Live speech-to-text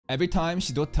Every time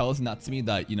Shido tells Natsumi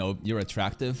that, you know, you're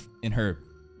attractive in her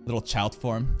little child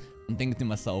form, I'm thinking to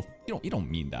myself, you don't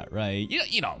mean that, right?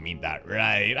 You don't mean that,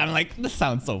 right? I'm like, this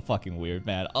sounds so fucking weird,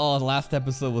 man. Oh, the last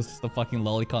episode was just the fucking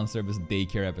lolicon service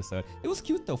daycare episode. It was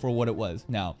cute though for what it was.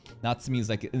 Now, Natsumi's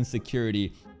like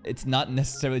insecurity. It's not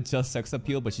necessarily just sex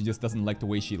appeal, but she just doesn't like the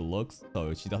way she looks,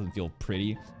 so she doesn't feel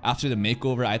pretty. After the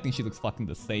makeover, I think she looks fucking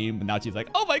the same, but now she's like,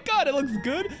 oh my god, it looks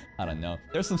good. I don't know.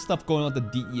 There's some stuff going on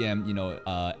with the DEM. You know,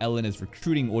 Ellen is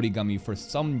recruiting Origami for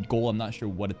some goal. I'm not sure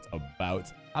what it's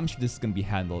about. I'm sure this is going to be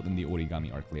handled in the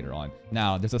Origami arc later on.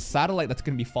 Now, there's a satellite that's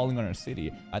going to be falling on our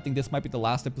city. I think this might be the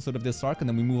last episode of this arc, and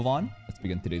then we move on. Let's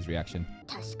begin today's reaction.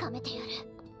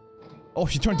 Oh,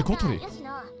 she turned to Kotori.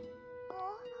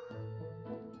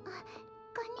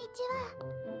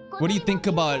 What do you think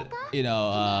about, you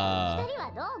know,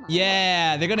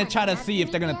 yeah, they're gonna try to see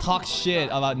if they're gonna talk shit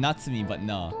about Natsumi, but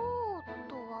no.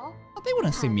 Oh, they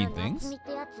wouldn't say mean things.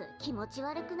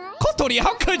 Kotori,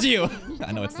 how could you?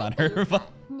 I know it's not her, but...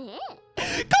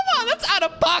 Come on, that's out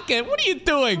of pocket. What are you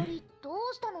doing?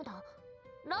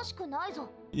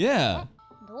 Yeah.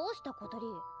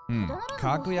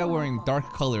 Kaguya wearing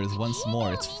dark colors once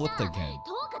more. It's flipped again.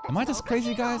 Am I just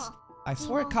crazy, guys? I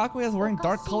swear Kaguya is wearing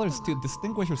dark colors to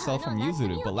distinguish herself from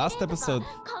Yuzuru, but last episode,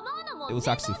 it was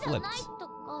actually flipped.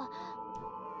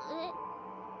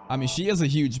 I mean, she is a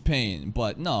huge pain,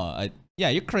 but no, yeah,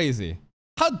 you're crazy.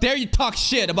 How dare you talk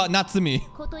shit about Natsumi?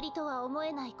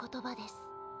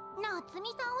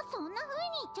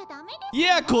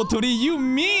 Yeah, Kotori, you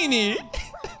meanie!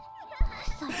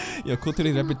 Yeah,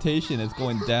 Kotori's reputation is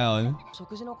going down.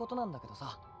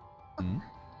 Hmm?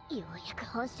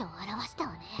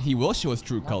 He will show his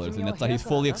true colors, and that's why he's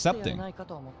fully accepting.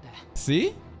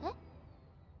 See?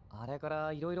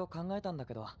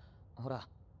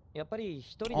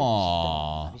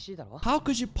 Aww. How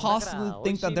could you possibly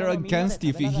think that they're against you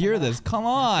if you hear this? Come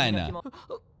on!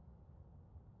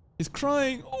 He's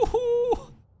crying.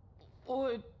 Ooh. No,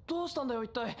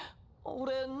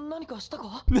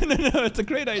 it's a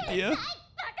great idea.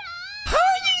 How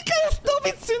are you gonna stop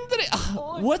it,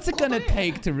 tsundere? What's it gonna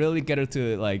take to really get her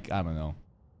to, like, I don't know,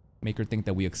 make her think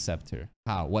that we accept her?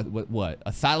 How? What?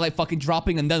 A satellite fucking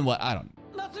dropping and then what? I don't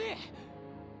know.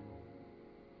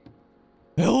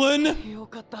 Ellen?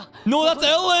 No, that's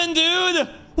Ellen, dude!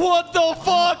 What the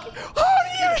fuck? How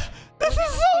do you... This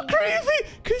is so crazy!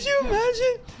 Could you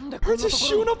imagine her just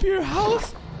shooting up your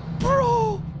house?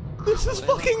 Bro, this is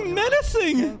fucking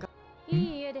menacing!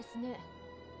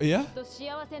 Yeah?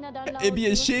 It'd be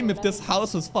a shame if this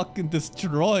house was fucking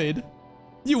destroyed.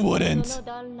 You wouldn't.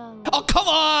 Oh, come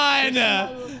on!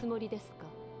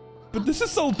 But this is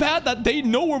so bad that they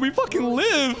know where we fucking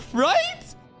live, right?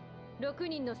 I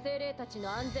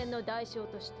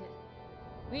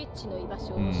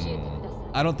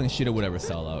don't think Shida would ever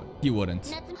sell out. He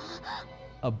wouldn't.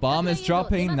 A bomb is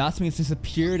dropping. Natsumi's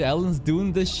disappeared. Ellen's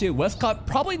doing this shit. Westcott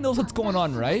probably knows what's going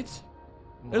on, right?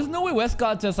 There's no way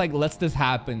Westcott just like lets this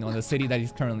happen on the city that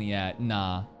he's currently at.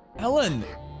 Nah. Ellen,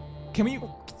 can we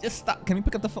just stop? Can we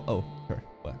pick up the phone? Oh, sure.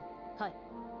 What?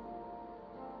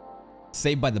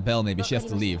 Saved by the bell, maybe. She has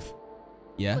to leave.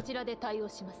 Yeah?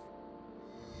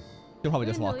 She'll probably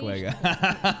just walk away again.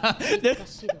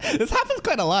 This happens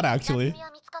quite a lot, actually.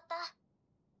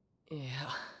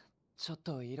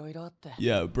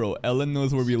 Yeah, bro. Ellen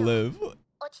knows where we live.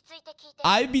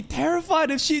 I'd be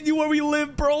terrified if she knew where we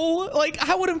live, bro. Like,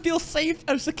 I wouldn't feel safe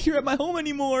or secure at my home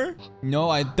anymore. No,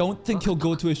 I don't think he'll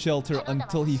go to a shelter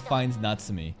until he finds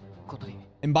Natsumi.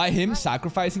 And by him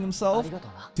sacrificing himself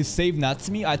to save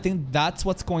Natsumi, I think that's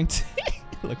what's going to...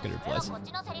 Look at her blush.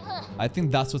 I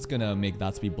think that's what's gonna make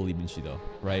Natsumi believe in Shido,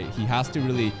 right? He has to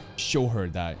really show her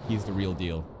that he's the real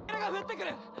deal.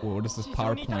 Whoa, what is this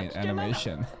PowerPoint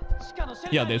animation?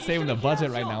 Yeah, they're saving the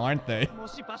budget right now, aren't they?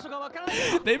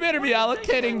 They better be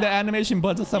allocating the animation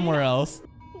budget somewhere else.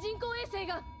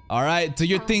 Alright, do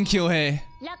your thing, Kyohei.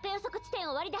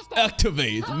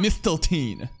 Activate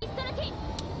Mistletoe.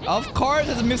 Of course,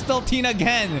 it's Mistletoe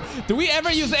again. Do we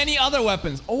ever use any other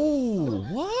weapons? Oh,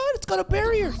 what? It's got a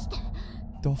barrier.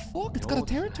 The fuck? It's got a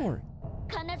territory.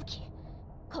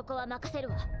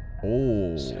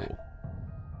 Oh.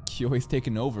 Kyohei's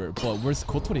taking over, but where's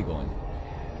Kotori going?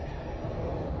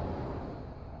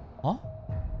 Huh?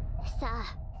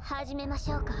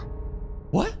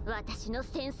 What?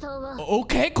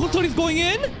 Okay, Kotori's going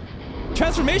in?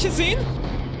 Transformation scene?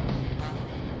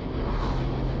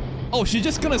 Oh, she's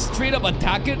just gonna straight up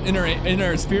attack it in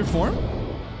her spirit form?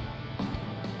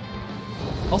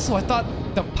 Also, I thought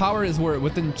the power is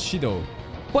within Shido.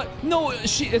 But no,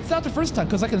 it's not the first time,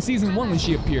 because like in season 1 when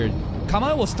she appeared,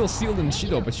 Kamao was still sealed in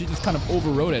Shido, but she just kind of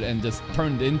overrode it and just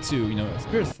turned into, you know, a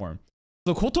spirit's form.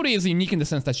 So Kotori is unique in the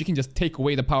sense that she can just take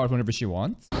away the power whenever she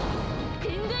wants.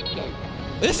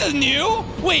 This is new?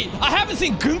 Wait, I haven't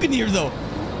seen Gungnir though.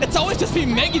 It's always just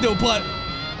been Megiddo, but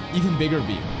even bigger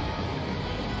beam.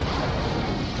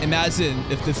 Imagine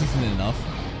if this isn't enough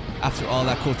after all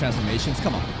that cool transformations.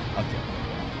 Come on. Okay.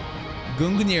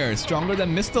 Gungnir is stronger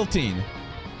than Mistletoe.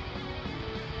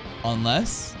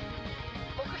 Unless...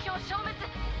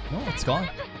 No, it's gone.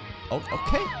 Oh,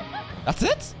 okay. That's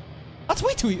it? That's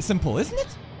way too simple, isn't it?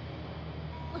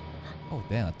 Oh,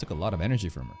 damn. That took a lot of energy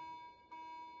from her.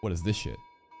 What is this shit?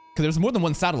 Because there's more than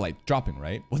one satellite dropping,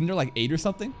 right? Wasn't there like 8 or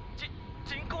something?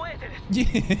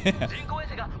 Yeah.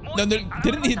 No,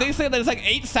 didn't they say there's like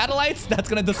 8 satellites that's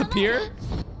gonna disappear?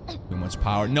 Too much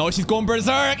power. No, she's going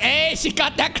berserk. Hey, she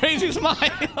got that crazy smile.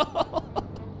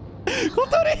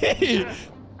 Kotori!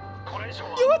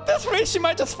 Yo, at this rate, she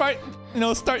might just start, you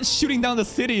know, start shooting down the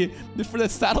city before the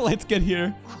satellites get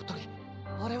here.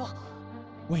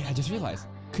 Wait, I just realized.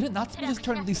 Couldn't Natsume just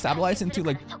turn these satellites into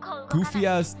like goofy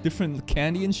ass different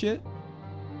candy and shit?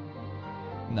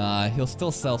 Nah, he'll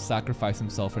still self-sacrifice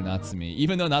himself for Natsume,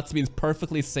 even though Natsume is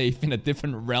perfectly safe in a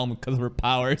different realm because of her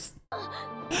powers.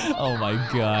 Oh my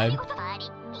god.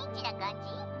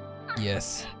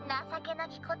 Yes. What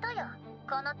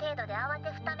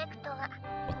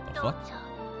the fuck?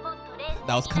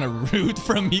 That was kind of rude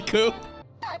from Miku.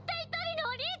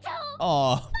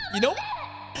 Oh, you know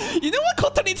what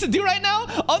Koto needs to do right now?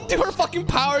 Undo her fucking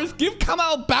powers, give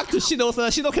Kamao back to Shido so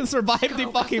that Shido can survive the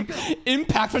fucking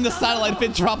impact from the satellite if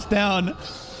it drops down.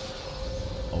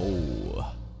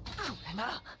 Oh.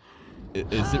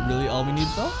 Is it really all we need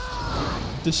though?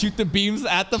 To shoot the beams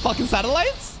at the fucking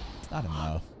satellites? It's not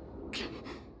enough.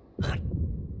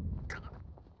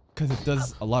 Because it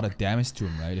does a lot of damage to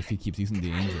him, right? If he keeps using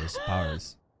the angel's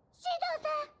powers.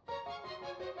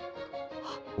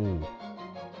 Ooh.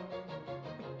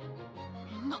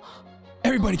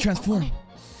 Everybody transform!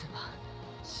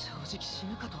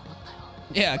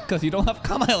 Yeah, because you don't have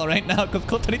Kamao right now because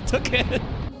Kotori took it.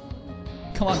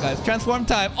 Come on, guys. Transform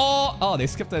time. Oh, they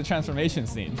skipped the transformation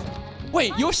scenes.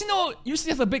 Wait, Yoshino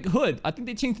usually has a big hood. I think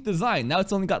they changed the design. Now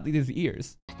it's only got these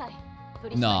ears.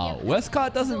 No,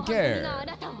 Westcott doesn't care.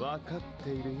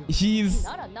 He's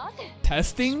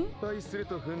testing?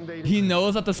 He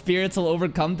knows that the spirits will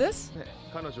overcome this?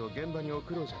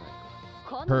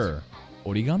 Her.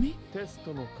 Origami?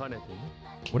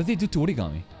 What did they do to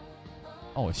Origami?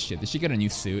 Oh shit, did she get a new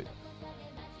suit?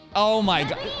 Oh my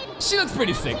god. She looks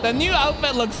pretty sick. The new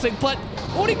outfit looks sick, but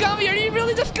Origami, are you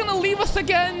really just gonna leave us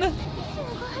again?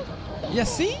 Yeah,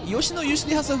 see? Yoshino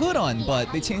usually has a hood on,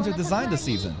 but they changed their design this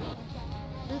season.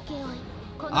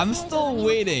 I'm still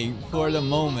waiting for the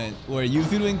moment where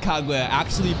Yuzuru and Kaguya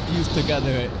actually fuse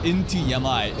together into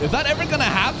Yamai. Is that ever gonna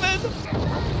happen?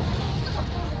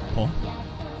 Oh.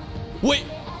 Wait,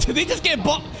 did they just get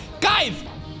bought? Guys,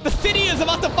 the city is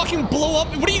about to fucking blow up.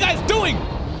 What are you guys doing?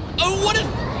 Oh,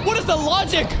 what is the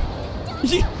logic?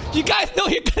 You guys know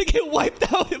you're gonna get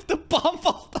wiped out if the bomb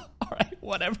falls down. Alright,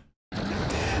 whatever.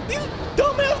 These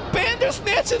dumbass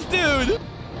Bandersnatches, dude.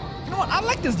 You know what? I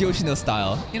like this Yoshino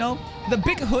style. You know, the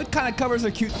big hood kind of covers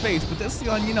her cute face, but this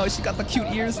one, you know, she got the cute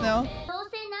ears now.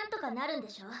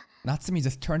 Natsume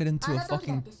just turned it into a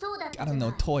fucking, I don't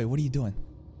know, toy. What are you doing?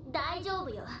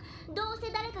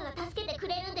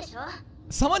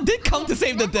 Someone did come to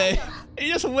save the day. Are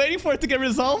you just waiting for it to get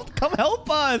resolved? Come help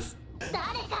us.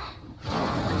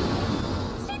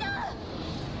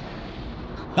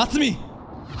 Natsume!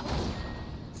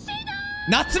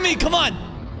 Natsume, come on!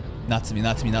 Natsume.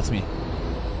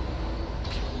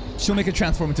 She'll make it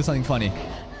transform into something funny.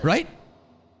 Right?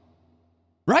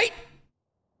 Right?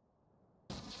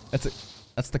 That's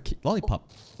the lollipop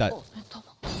that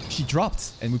she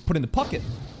dropped and we put in the pocket.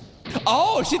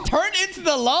 Oh, she turned into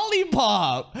the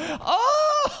lollipop.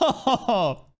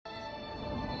 Oh!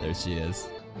 There she is.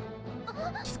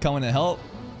 She's coming to help.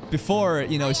 Before,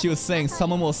 you know, she was saying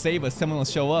someone will save us, someone will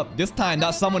show up. This time,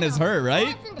 that someone is her,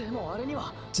 right?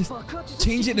 Just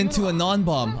change it into a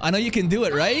non-bomb. I know you can do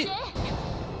it, right?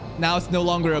 Now it's no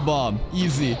longer a bomb.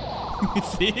 Easy. You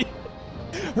see?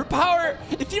 Her power,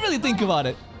 if you really think about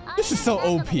it, this is so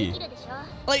OP.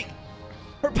 Like,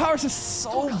 her powers are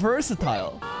so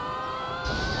versatile.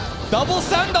 Double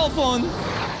sandal phone!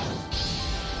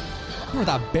 Bro,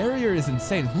 that barrier is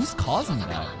insane. Who's causing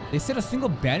that? They said a single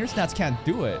Bandersnatch can't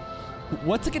do it.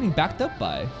 What's it getting backed up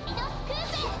by?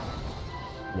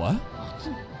 What?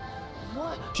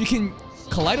 She can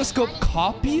kaleidoscope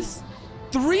copies?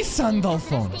 3 sandal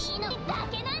phones.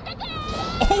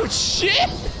 Oh shit!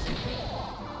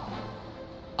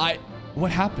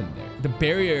 What happened there? The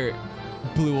barrier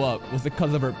blew up. Was it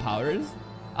because of her powers?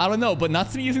 I don't know, but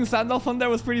Natsumi using Sandalphon from there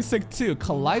was pretty sick too.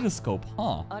 Kaleidoscope,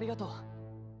 huh?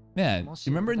 Man, you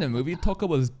remember in the movie Toka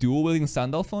was dual wielding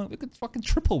Sandalphon? We could fucking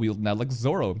triple wield now like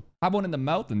Zoro. Have one in the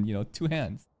mouth and, you know, 2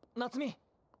 hands.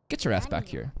 Get your ass back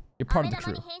here. You're part of the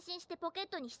crew.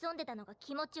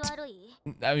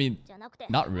 I mean,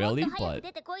 not really, but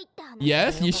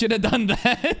yes, you should have done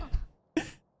that.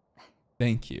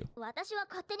 Thank you.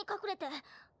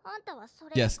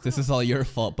 Yes, this is all your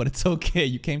fault, but it's okay.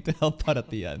 You came to help out at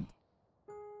the end.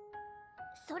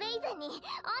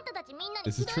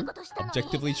 This is true.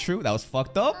 Objectively true. That was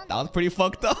fucked up. That was pretty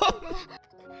fucked up.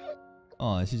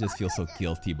 Oh, she just feels so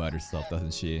guilty about herself,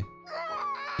 doesn't she?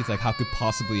 She's like, how could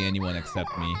possibly anyone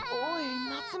accept me?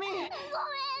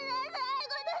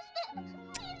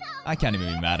 I can't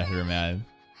even be mad at her, man.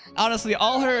 Honestly,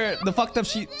 all the fucked up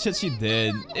shit she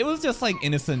did, it was just like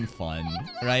innocent fun,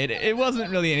 right? It wasn't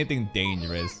really anything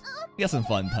dangerous. We had some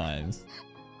fun times.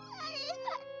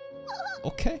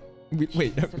 Okay.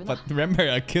 Wait, but remember,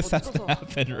 a kiss has to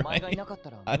happen, right?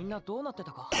 Are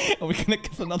we gonna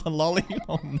kiss another lolly?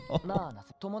 Oh no.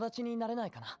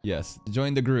 Yes,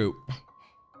 join the group.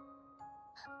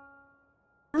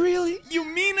 Really? You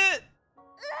mean it?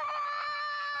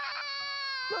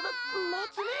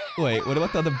 Wait, what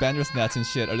about the other Bandersnatch and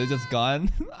shit? Are they just gone?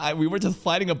 We were just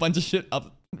fighting a bunch of shit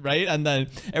up, right? And then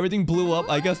everything blew up.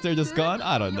 I guess they're just gone?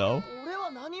 I don't know.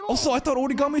 Also, I thought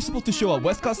Origami was supposed to show up.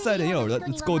 Westcott said, you know,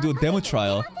 let's go do a demo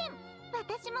trial.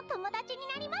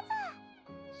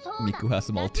 Miku has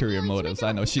some ulterior motives.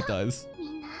 I know she does.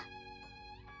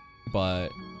 But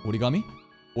Origami?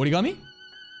 Origami?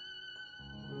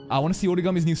 I want to see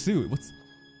Origami's new suit. What's...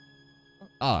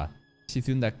 Ah, she's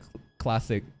doing that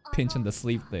classic pinch on the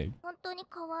sleeve thing.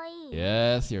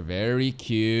 Yes, you're very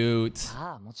cute.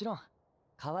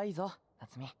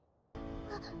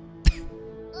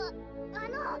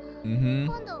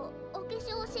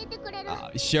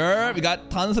 Sure, we got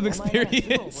tons of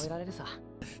experience.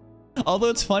 Although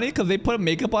it's funny because they put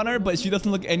makeup on her, but she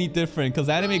doesn't look any different. Because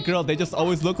anime girl, they just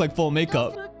always look like full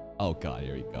makeup. Oh god,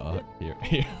 here we go.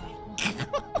 Here.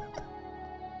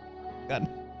 God.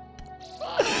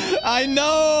 I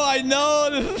know.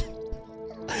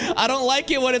 I don't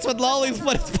like it when it's with lollies,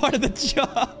 but it's part of the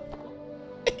job.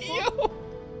 Yo.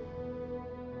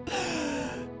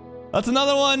 That's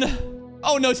another one.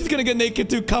 Oh no, she's gonna get naked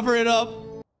too. Cover it up.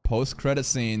 Post-credit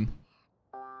scene.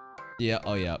 Yeah,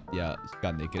 oh yeah. She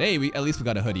got naked. Hey, at least we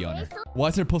got a hoodie on her.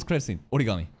 What's her post-credit scene?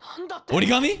 Origami.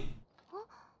 Origami?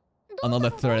 Another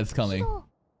threat is coming.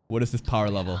 What is this power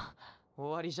level?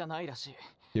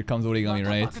 Here comes Origami,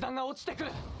 right?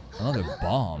 Another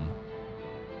bomb.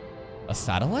 A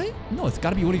satellite? No, it's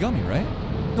gotta be Origami, right?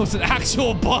 No, it's an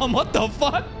actual bomb. What the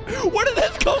fuck? Where did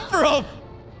this come from?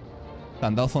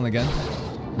 Sandalphon again.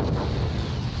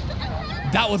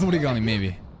 That was Origami,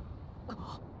 maybe.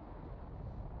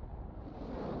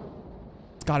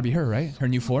 It's gotta be her, right? Her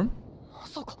new form?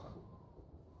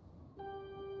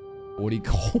 Oh my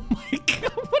god,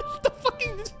 what is the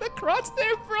fucking the crotch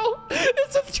there, bro?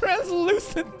 It's a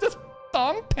translucent, just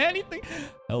thong panty thing.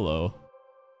 Hello.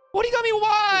 Origami,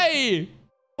 why?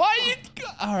 Why you...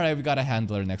 Alright, we gotta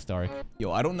handle her next arc.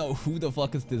 Yo, I don't know who the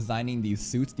fuck is designing these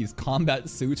suits, these combat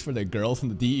suits for the girls on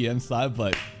the DEM side,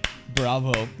 but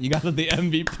bravo. You got the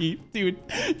MVP. Dude,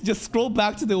 just scroll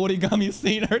back to the Origami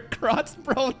scene. Her crotch,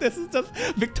 bro. This is just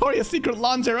Victoria's Secret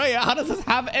lingerie. How does this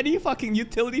have any fucking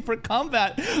utility for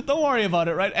combat? Don't worry about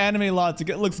it, right? Anime logic.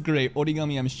 It looks great.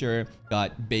 Origami, I'm sure,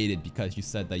 got baited because you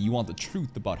said that you want the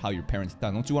truth about how your parents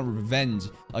died. Don't you want revenge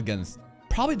against...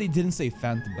 Probably they didn't say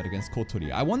Phantom, but against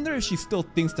Kotori. I wonder if she still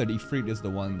thinks that Ifrit is the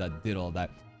one that did all that.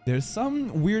 There's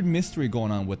some weird mystery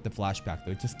going on with the flashback,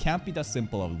 though. It just can't be that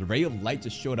simple. The ray of light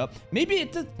just showed up. Maybe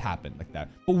it did happen like that.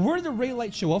 But where did the ray of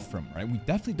light show up from, right? We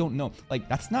definitely don't know. Like,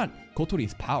 that's not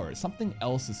Kotori's power. Something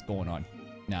else is going on.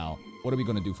 Now, what are we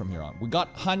going to do from here on? We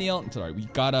got Haniel. Sorry, we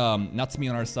got Natsumi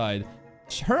on our side.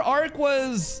 Her arc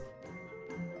was...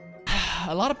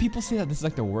 A lot of people say that this is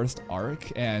like the worst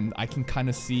arc, and I can kind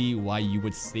of see why you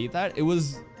would say that. It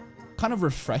was kind of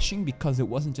refreshing because it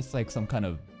wasn't just like some kind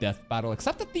of death battle,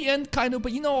 except at the end, kind of,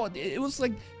 but you know, it was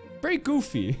like very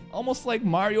goofy, almost like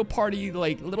Mario Party,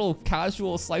 like little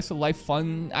casual slice of life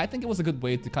fun. I think it was a good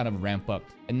way to kind of ramp up,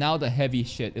 and now the heavy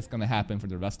shit is gonna happen for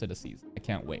the rest of the season. I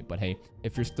can't wait. But hey,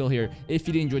 if you're still here, if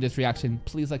you did enjoy this reaction,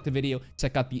 please like the video,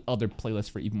 check out the other playlist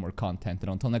for even more content,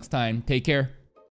 and until next time, take care.